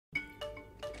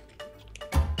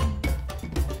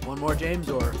One more, James,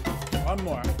 or One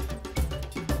more.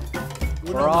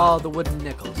 for all the wooden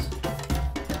nickels.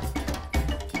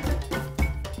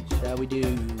 Shall we do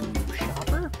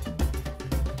shopper?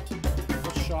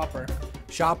 What's shopper?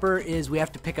 Shopper is we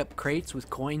have to pick up crates with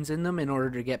coins in them in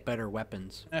order to get better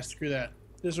weapons. Screw that.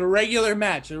 There's a regular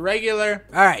match. A regular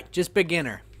All right, just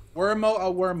beginner. wormo,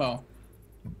 a wormo.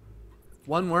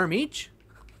 One worm each?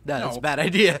 No, that's No. a bad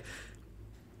idea.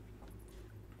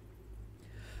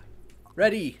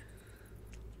 Ready.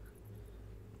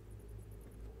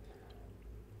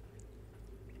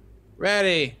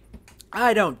 Ready.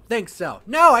 I don't think so.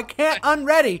 No, I can't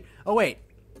unready. Oh, wait.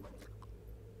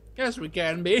 Yes, we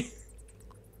can be.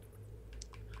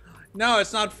 No,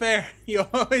 it's not fair. You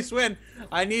always win.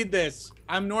 I need this.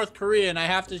 I'm North Korean. I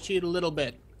have to cheat a little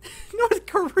bit. North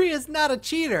Korea's not a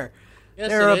cheater. Yes,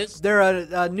 They're it is. They're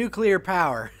a nuclear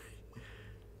power.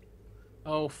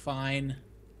 Oh, fine.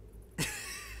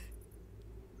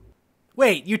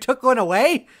 Wait, you took one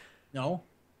away? No.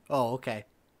 Oh, okay.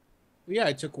 Yeah,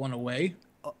 I took one away.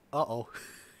 Uh-oh.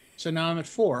 So now I'm at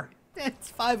 4.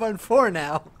 It's 5-on-4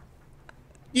 now.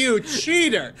 You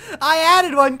cheater! I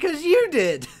added one because you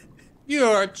did.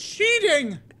 You're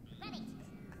cheating!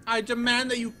 I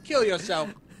demand that you kill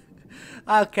yourself.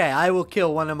 Okay, I will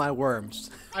kill one of my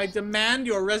worms. I demand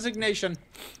your resignation.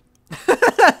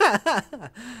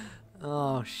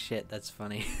 Oh, shit, that's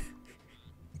funny.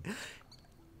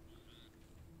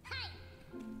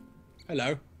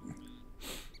 Hello.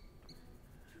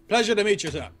 Pleasure to meet you,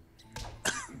 sir.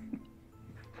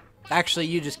 Actually,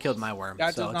 you just killed my worm,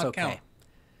 That so does it's not okay. count.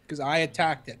 Because I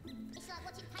attacked it.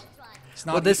 It's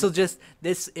not Well,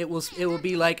 it will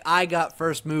be like I got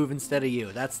first move instead of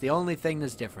you. That's the only thing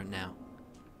that's different now.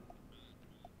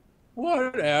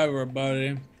 Whatever,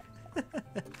 buddy.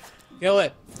 Kill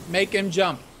it. Make him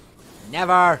jump.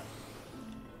 Never.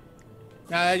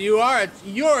 Now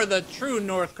you're the true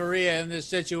North Korea in this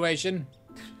situation.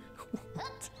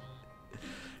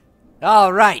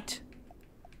 All right.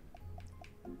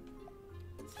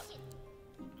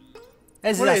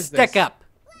 This What is a is stick this? up.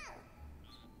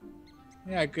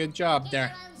 Yeah, good job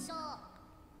there.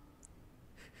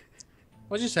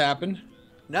 What just happened?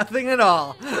 Nothing at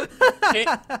all. Hey,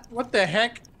 what the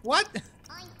heck? What?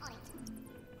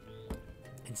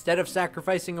 Instead of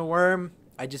sacrificing a worm,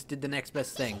 I just did the next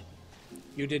best thing.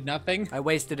 You did nothing? I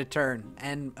wasted a turn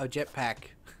and a jetpack.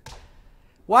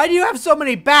 Why do you have so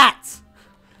many bats?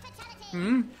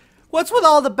 Hmm? What's with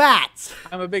all the bats?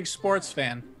 I'm a big sports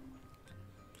fan.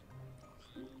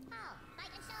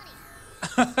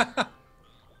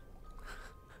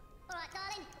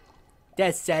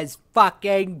 This is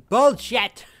fucking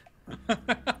bullshit.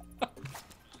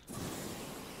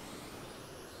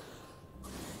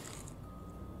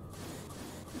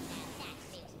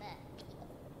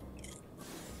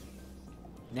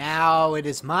 Now it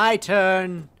is my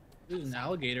turn. There's an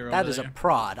alligator over That is a there.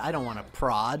 prod. I don't want to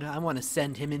prod. I want to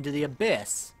send him into the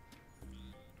abyss.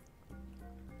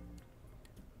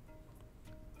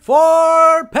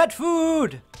 For pet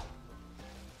food.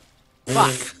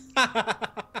 Fuck.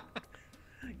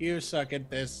 You suck at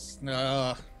this.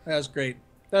 That was great.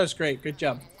 That was great. Good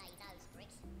job.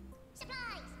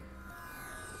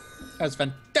 That was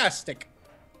fantastic.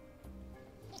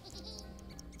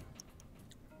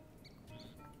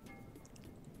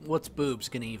 What's boobs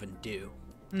gonna even do?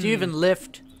 Do you even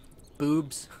lift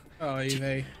boobs? Oh,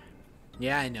 they.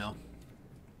 Yeah, I know.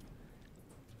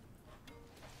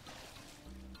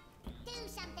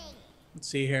 Let's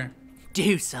see here.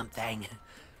 Do something.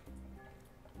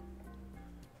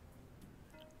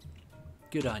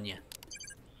 Good on you.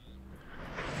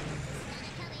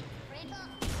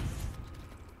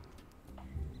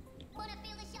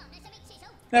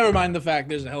 Never mind the fact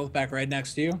there's a health pack right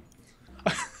next to you.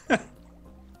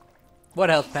 What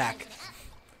health pack?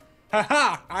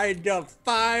 Haha! I dealt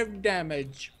 5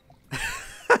 damage.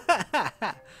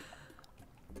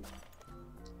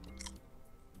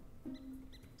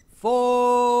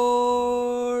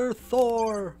 For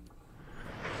Thor.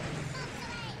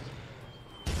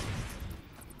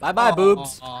 Bye-bye,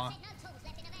 boobs. Aw,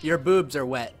 Your boobs are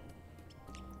wet.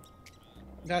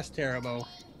 that's terrible.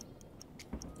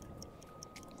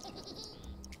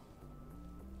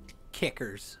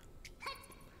 Kickers.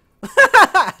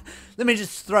 Let me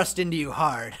just thrust into you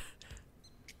hard.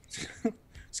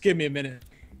 Just give me a minute.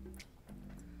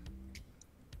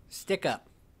 Stick up.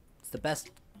 It's the best.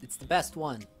 It's the best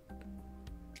one.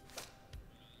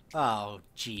 Oh,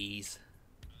 jeez.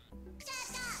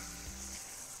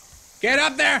 Get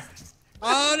up there!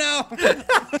 Oh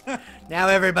no! Now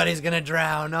everybody's gonna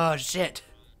drown. Oh, shit.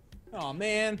 Oh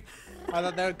man. I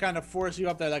thought that would kind of force you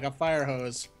up there like a fire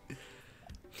hose.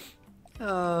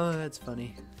 Oh, that's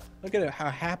funny. Look at how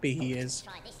happy he is.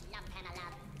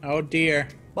 Oh dear.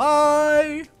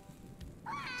 Bye!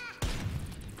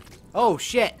 Oh,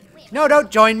 shit. No, don't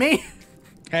join me.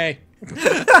 Hey.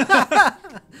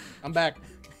 I'm back.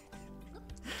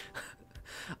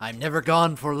 I'm never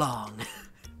gone for long.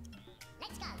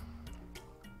 Let's go.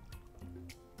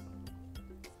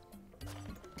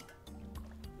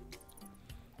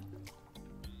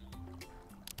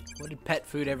 What did pet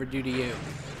food ever do to you?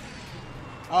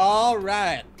 All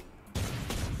right.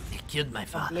 It killed my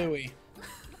father. Bluey.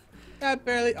 That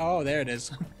barely. Oh, there it is.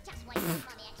 Just wait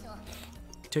for the extra.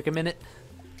 Took a minute.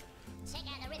 Check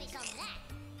out the lyrics on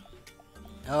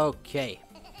that. Okay.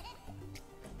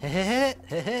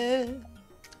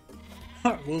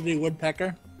 Woolly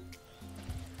woodpecker.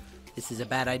 This is a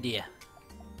bad idea.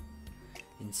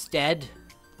 Instead,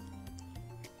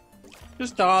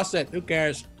 Just toss it. Who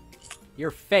cares?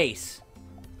 your face.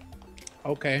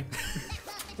 Okay.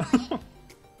 Loser.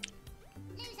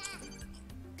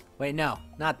 Wait, no,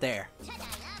 not there. Today,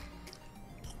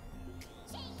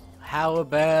 love. How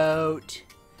about...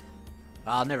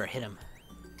 I'll never hit him.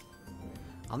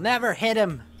 I'll never hit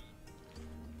him.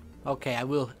 Okay, I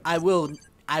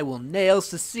will nail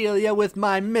Cecilia with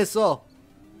my missile.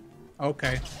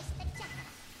 Okay.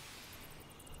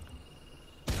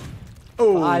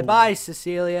 Oh. Bye-bye,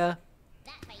 Cecilia.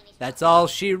 That pain is That's all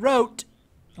she wrote.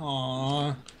 Aww.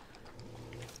 I'm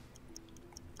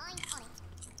on it.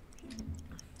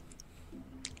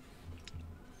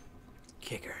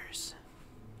 Kickers.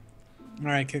 All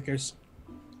right, kickers.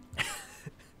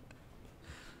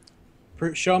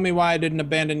 Show me why I didn't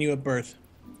abandon you at birth.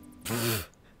 Cold.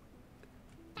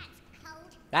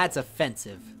 That's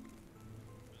offensive.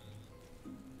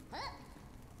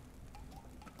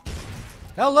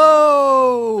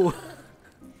 Hello!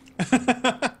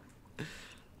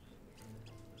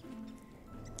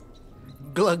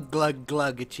 Glug, glug,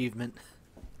 glug achievement.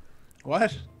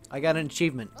 What? I got an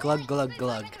achievement. Glug, glug,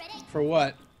 glug. Ready? For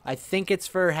what? I think it's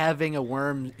for having a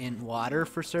worm in water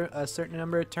for a certain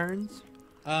number of turns.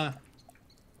 That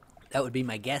would be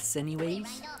my guess anyways.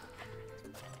 Randolph.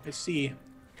 I see.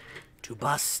 To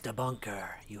bust a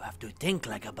bunker, you have to think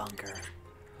like a bunker.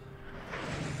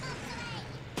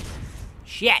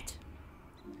 Shit!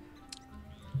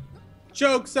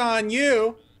 Joke's on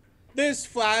you. This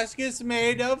flask is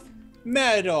made of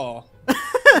metal.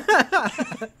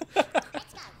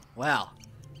 Well,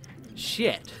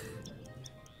 shit.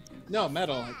 No,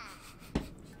 metal.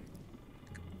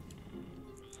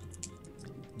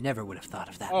 Never would have thought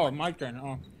of that. Oh, my turn.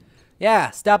 Oh.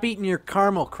 Yeah, stop eating your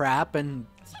caramel crap, and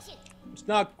Shush it. It's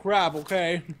not crap,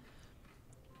 okay?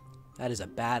 that is a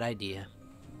bad idea.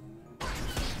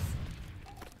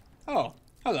 Oh,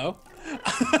 hello.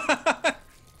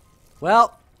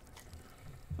 Well,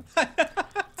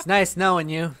 it's nice knowing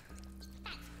you,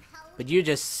 but you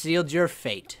just sealed your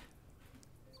fate.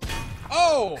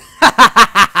 Oh!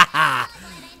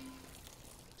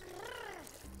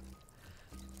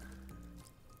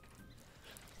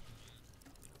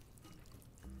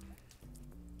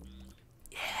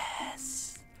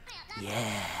 Yes.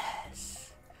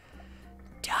 Yes.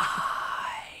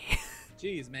 Die.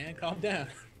 Jeez, man, calm down.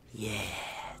 Yeah.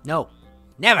 No.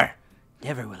 Never.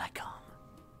 Never will I come.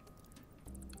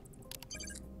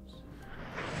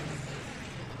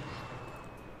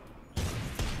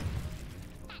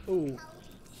 Ooh.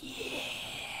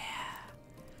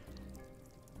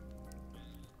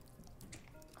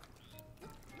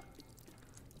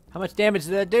 How much damage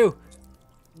did that do?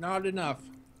 Not enough.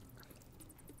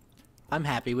 I'm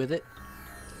happy with it.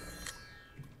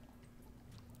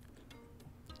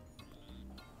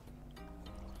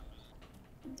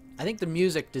 I think the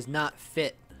music does not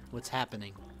fit what's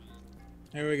happening.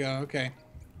 There we go, okay.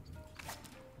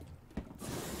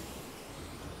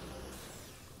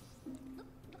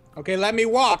 Okay, let me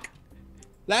walk.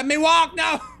 Let me walk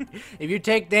now. If you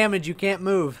take damage, you can't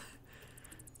move.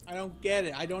 I don't get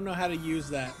it. I don't know how to use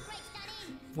that.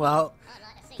 Well, I'd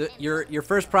like to see your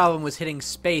first problem was hitting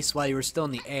space while you were still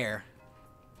in the air.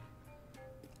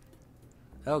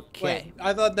 Okay. Wait,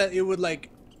 I thought that it would like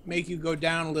make you go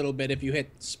down a little bit if you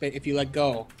hit space, if you let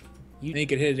go. You- Then you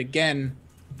could hit it again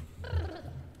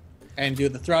and do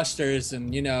the thrusters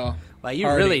and you know. Well, you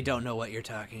party. really don't know what you're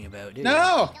talking about, do you?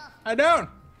 No, I don't.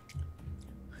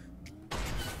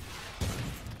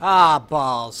 Ah,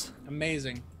 balls.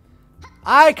 Amazing.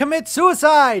 I commit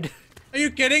suicide! Are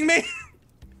you kidding me?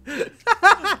 What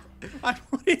are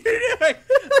you doing?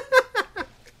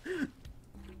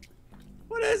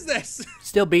 What is this?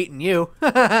 Still beating you.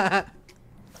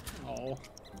 Oh.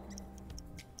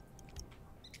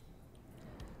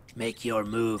 Make your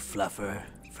move, Fluffer,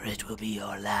 for it will be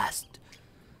your last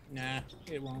Nah,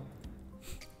 it won't.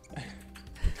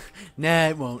 Nah,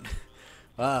 it won't.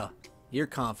 Wow, you're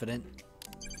confident.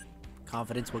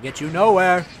 Confidence will get you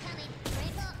nowhere. Coming.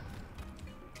 Ready for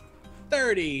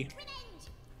 30. revenge.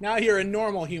 Now you're a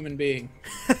normal human being.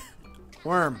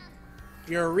 Worm.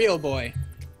 You're a real boy.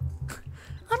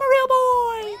 I'm a real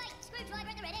boy. Right, screwdriver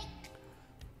at the ready.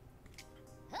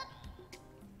 Hup.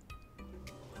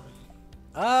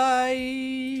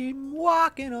 I'm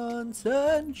walking on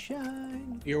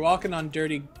sunshine. You're walking on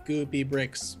dirty, goopy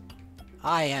bricks.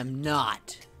 I am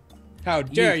not. How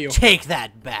dare you? Take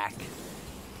that back.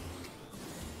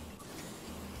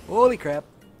 Holy crap.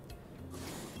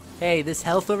 Hey, this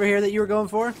health over here that you were going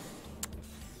for?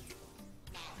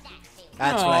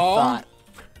 That's what I Aw. thought.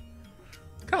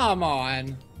 Come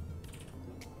on.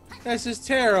 This is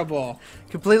terrible.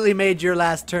 Completely made your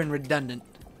last turn redundant.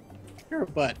 You're a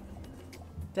butt.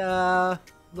 A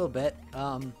little bit.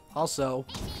 Also,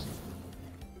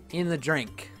 in the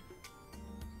drink.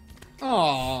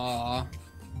 Aww.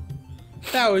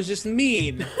 That was just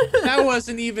mean. That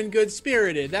wasn't even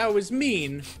good-spirited. That was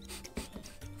mean.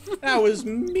 That was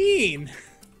mean.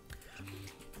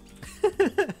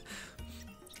 That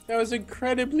was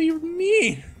incredibly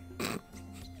mean.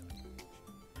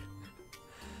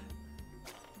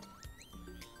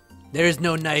 There's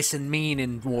no nice and mean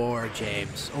in war,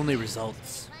 James. Only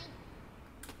results.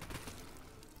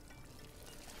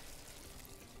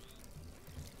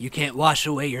 You can't wash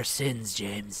away your sins,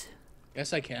 James.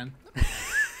 Yes, I can.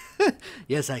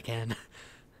 Yes, I can.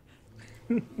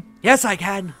 Yes, I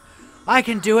can. I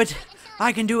can do it.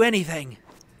 I can do anything.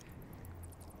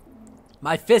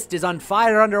 My fist is on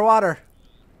fire underwater.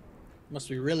 Must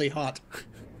be really hot.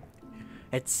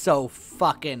 It's so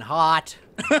fucking hot.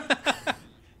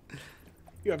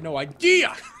 You have no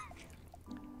idea.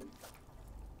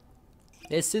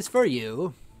 This is for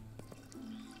you.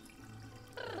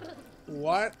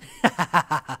 What?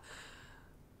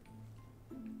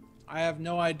 I have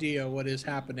no idea what is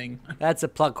happening. That's a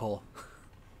plug hole.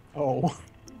 Oh.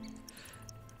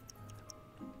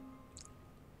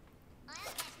 I hope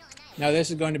that's not a name. Now this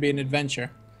is going to be an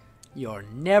adventure. You're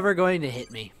never going to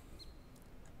hit me.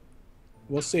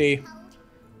 We'll see.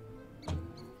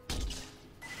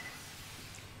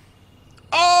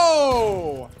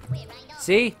 Oh! We're right on.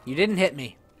 See? You didn't hit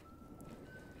me.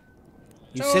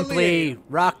 You Totally simply hit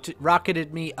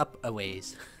rocketed me up a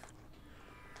ways.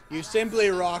 You simply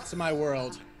rocked my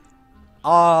world.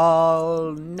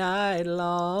 All night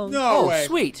long. No oh, way.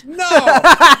 sweet. No!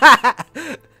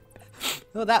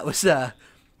 Well, that was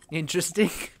interesting.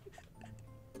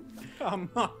 Come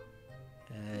on.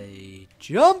 A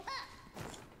jump.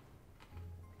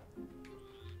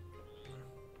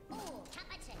 Ooh,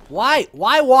 Captain. Why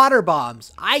water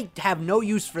bombs? I have no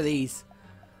use for these.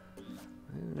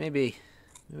 Maybe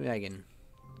I can.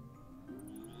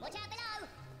 Watch out below.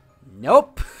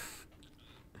 Nope.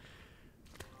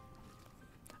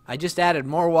 I just added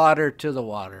more water to the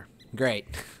water. Great.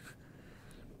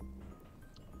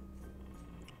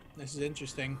 This is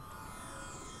interesting.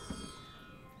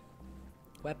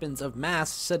 Weapons of mass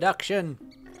seduction.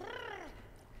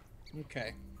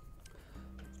 Okay.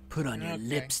 Put on your Okay.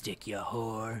 lipstick, you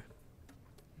whore.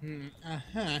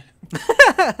 Uh-huh.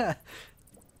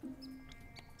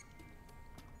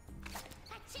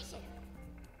 Tactician.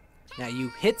 Now you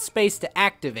hit space to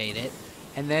activate it,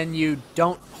 and then you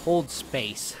don't hold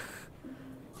space.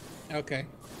 Okay.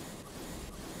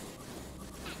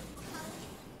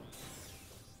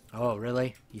 Oh,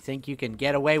 really? You think you can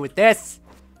get away with this?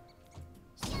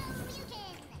 Show you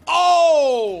can.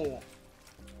 Oh!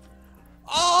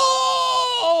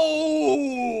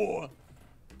 Oh!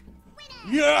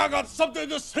 Yeah, I got something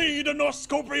to say to North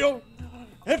Scorpio.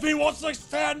 If he wants to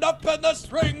stand up in this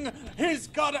ring, he's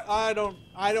got to. I don't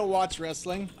watch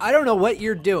wrestling. I don't know what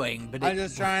you're doing, but I'm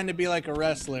just trying to be like a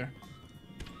wrestler.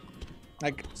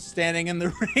 Like standing in the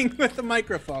ring with the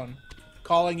microphone,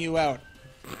 calling you out.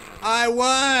 I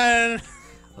won!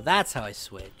 well, that's how I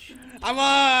switch. I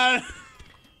won!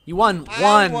 You won I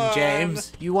one, won.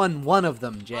 James. You won one of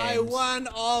them, James. I won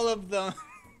all of them.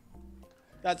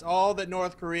 That's all that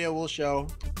North Korea will show.